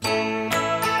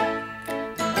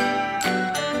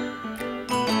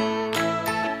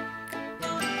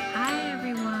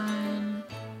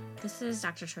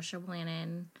Dr. Trisha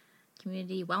Blannon,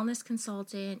 community wellness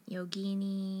consultant,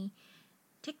 yogini,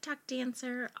 TikTok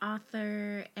dancer,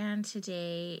 author, and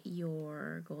today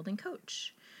your golden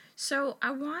coach. So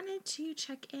I wanted to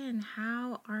check in.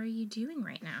 How are you doing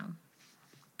right now?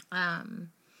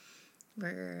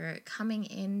 We're coming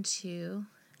into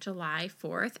July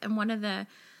 4th, and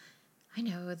I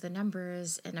know the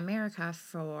numbers in America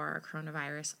for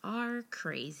coronavirus are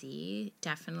crazy,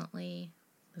 definitely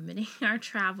limiting our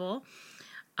travel.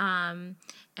 And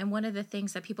one of the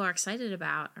things that people are excited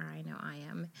about, or I know I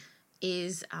am,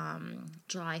 is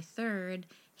July 3rd,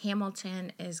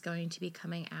 Hamilton is going to be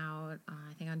coming out,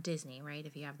 I think on Disney, right?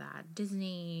 If you have that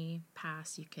Disney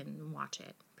Pass, you can watch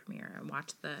it premiere and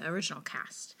watch the original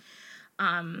cast.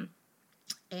 And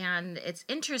it's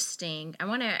interesting.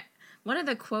 One of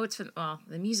the quotes from,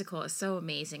 the musical is so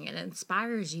amazing. It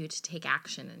inspires you to take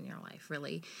action in your life,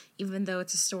 really. Even though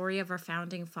it's a story of our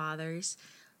founding fathers,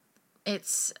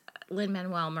 it's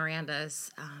Lin-Manuel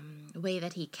Miranda's way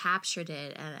that he captured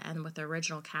it, and with the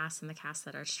original cast and the cast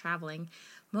that are traveling,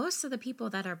 most of the people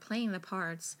that are playing the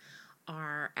parts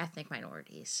are ethnic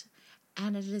minorities.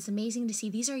 And it is amazing to see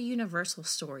these are universal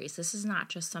stories. This is not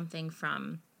just something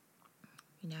from,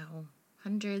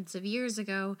 hundreds of years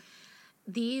ago.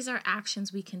 These are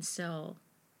actions we can still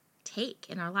take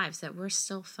in our lives, that we're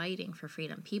still fighting for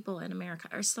freedom. People in America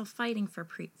are still fighting for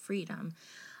freedom.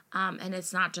 And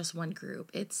it's not just one group.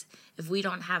 It's if we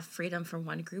don't have freedom for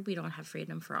one group, we don't have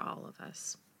freedom for all of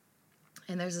us.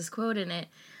 And there's this quote in it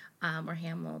where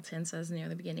Hamilton says near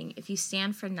the beginning, "If you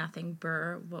stand for nothing,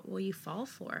 Burr, what will you fall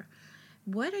for?"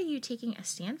 What are you taking a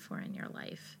stand for in your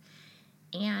life?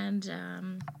 And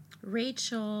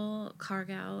Rachel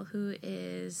Cargell, who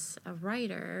is a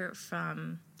writer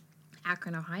from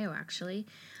Akron, Ohio, actually,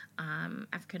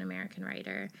 African-American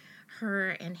writer,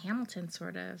 her and her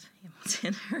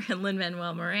and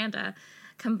Lin-Manuel Miranda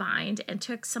combined and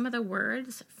took some of the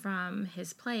words from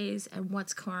his plays and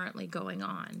what's currently going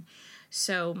on.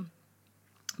 So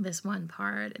this one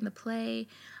part in the play,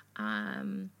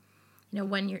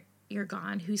 when you're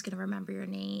gone, who's going to remember your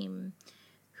name?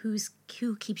 Who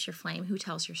keeps your flame? Who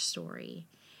tells your story?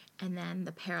 And then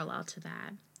the parallel to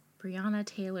that, Breonna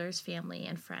Taylor's family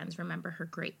and friends remember her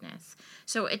greatness.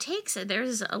 So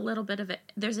there's a little bit of it,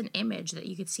 there's an image that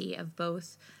you could see of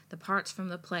both the parts from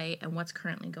the play and what's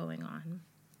currently going on.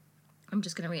 I'm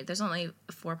just going to read. There's only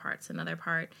 4 parts. Another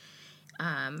part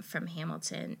from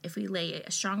Hamilton: "If we lay a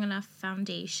strong enough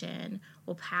foundation,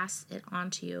 we'll pass it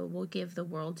on to you. We'll give the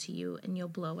world to you, and you'll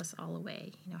blow us all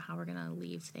away." How we're going to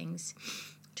leave things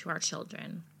to our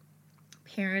children.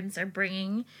 Parents are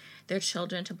bringing their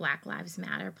children to Black Lives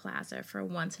Matter Plaza for a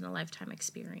once-in-a-lifetime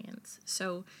experience.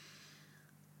 So,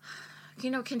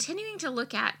 continuing to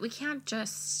look at, we can't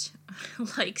just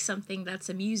like something that's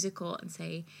a musical and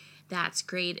say that's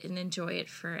great and enjoy it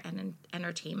for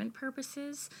entertainment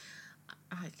purposes.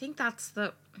 I think that's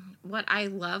what I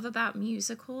love about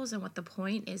musicals and what the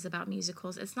point is about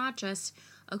musicals. It's not just,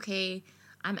 okay,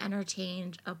 I'm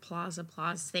entertained, applause,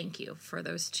 thank you for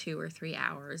those 2 or 3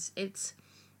 hours. It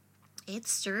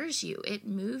stirs you, it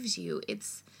moves you.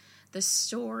 It's the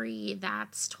story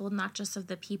that's told not just of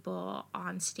the people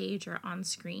on stage or on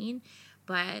screen,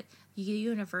 but the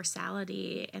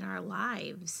universality in our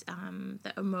lives,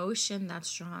 the emotion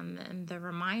that's drawn, and the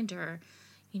reminder,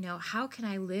 how can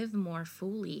I live more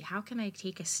fully? How can I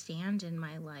take a stand in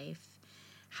my life?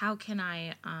 How can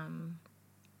I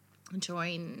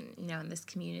join, in this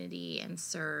community and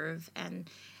serve, and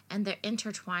the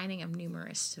intertwining of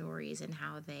numerous stories and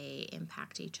how they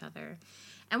impact each other.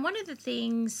 And one of the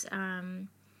things,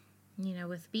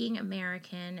 with being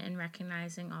American and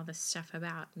recognizing all this stuff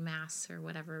about masks or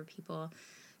whatever, people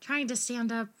trying to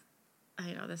stand up,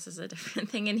 I know this is a different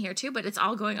thing in here too, but it's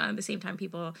all going on at the same time.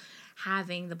 People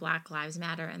having the Black Lives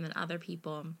Matter, and then other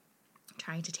people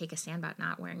trying to take a stand about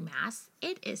not wearing masks.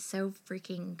 It is so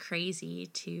freaking crazy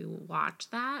to watch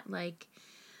that.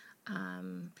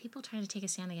 People trying to take a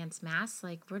stand against masks.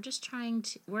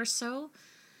 We're so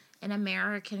in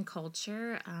American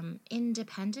culture,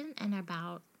 independent and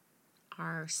about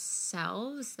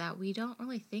ourselves, that we don't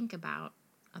really think about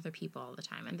other people all the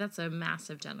time. And that's a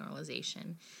massive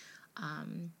generalization.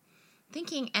 And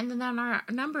then our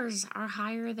numbers are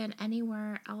higher than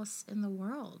anywhere else in the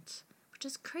world, which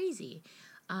is crazy.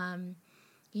 So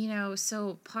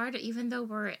even though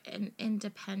we're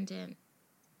independent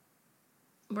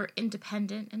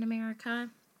in America,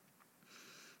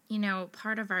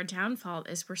 part of our downfall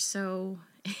is we're so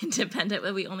independent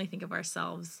that we only think of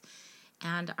ourselves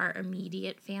and our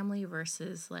immediate family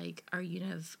versus our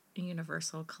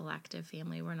universal collective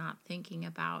family. We're not thinking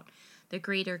about the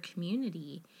greater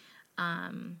community.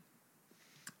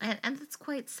 And that's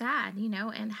quite sad,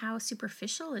 and how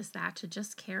superficial is that to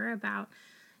just care about,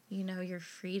 your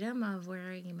freedom of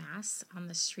wearing a mask on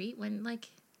the street when, like,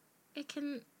 it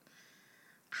can,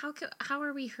 how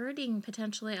are we hurting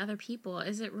potentially other people?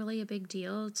 Is it really a big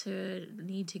deal to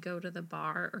need to go to the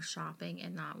bar or shopping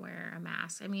and not wear a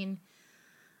mask? I mean,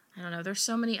 I don't know. There's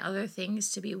so many other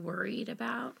things to be worried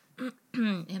about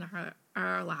in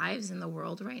our lives in the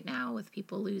world right now, with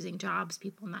people losing jobs,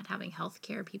 people not having health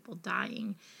care, people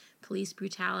dying, police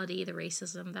brutality, the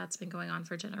racism that's been going on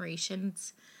for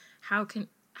generations. How can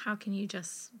you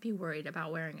just be worried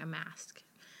about wearing a mask?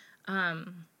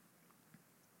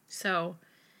 So,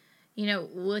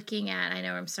 looking at, I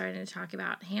know I'm starting to talk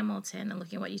about Hamilton and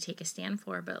looking at what you take a stand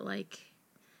for, but like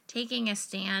taking a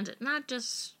stand, not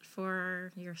just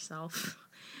for yourself,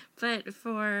 but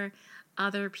for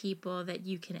other people that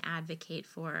you can advocate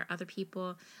for, other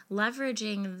people,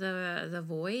 leveraging the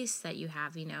voice that you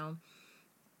have,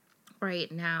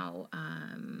 right now,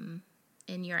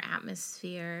 in your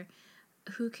atmosphere.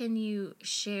 Who can you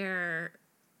share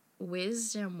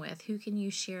wisdom with? Who can you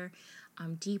share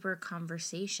deeper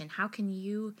conversation? How can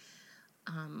you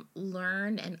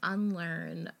learn and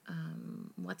unlearn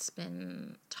what's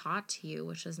been taught to you,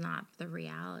 which is not the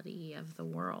reality of the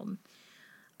world?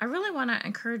 I really want to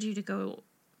encourage you to go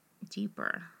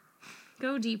deeper.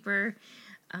 Go deeper.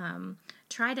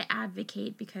 Try to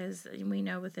advocate, because we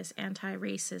know with this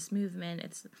anti-racist movement,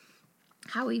 it's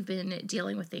how we've been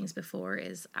dealing with things before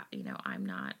is, I'm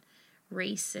not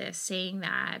racist. Saying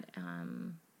that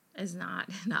is not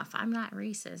enough. I'm not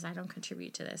racist. I don't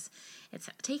contribute to this. It's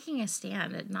taking a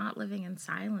stand and not living in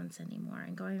silence anymore,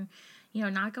 and going,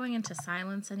 not going into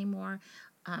silence anymore,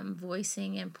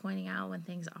 voicing and pointing out when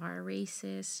things are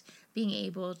racist, being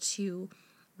able to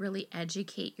really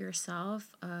educate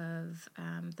yourself of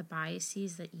the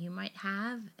biases that you might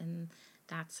have and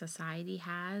that society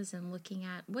has, and looking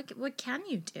at what can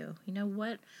you do?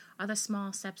 What are the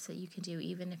small steps that you can do,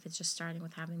 even if it's just starting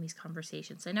with having these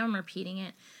conversations. I know I'm repeating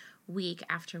it week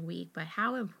after week, but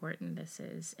how important this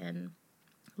is. And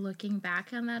looking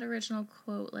back on that original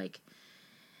quote, like,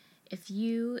 if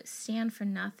you stand for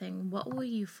nothing, what will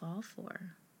you fall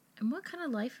for? And what kind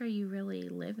of life are you really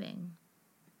living?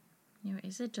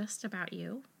 Is it just about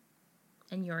you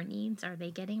and your needs? Are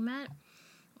they getting met?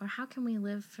 Or how can we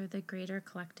live for the greater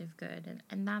collective good?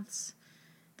 And that's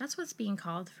what's being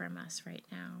called from us right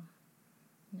now.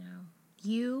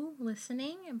 You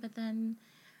listening, but then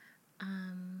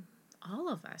all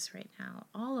of us right now,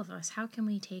 all of us, how can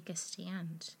we take a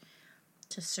stand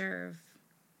to serve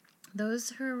those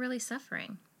who are really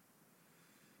suffering?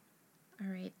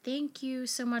 All right. Thank you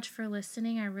so much for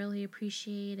listening. I really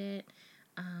appreciate it.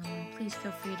 Please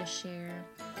feel free to share.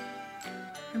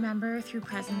 Remember, through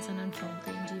presence and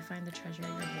unfolding, do you find the treasure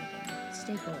you're holding?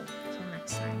 Stay gold. Till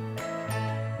next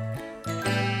time.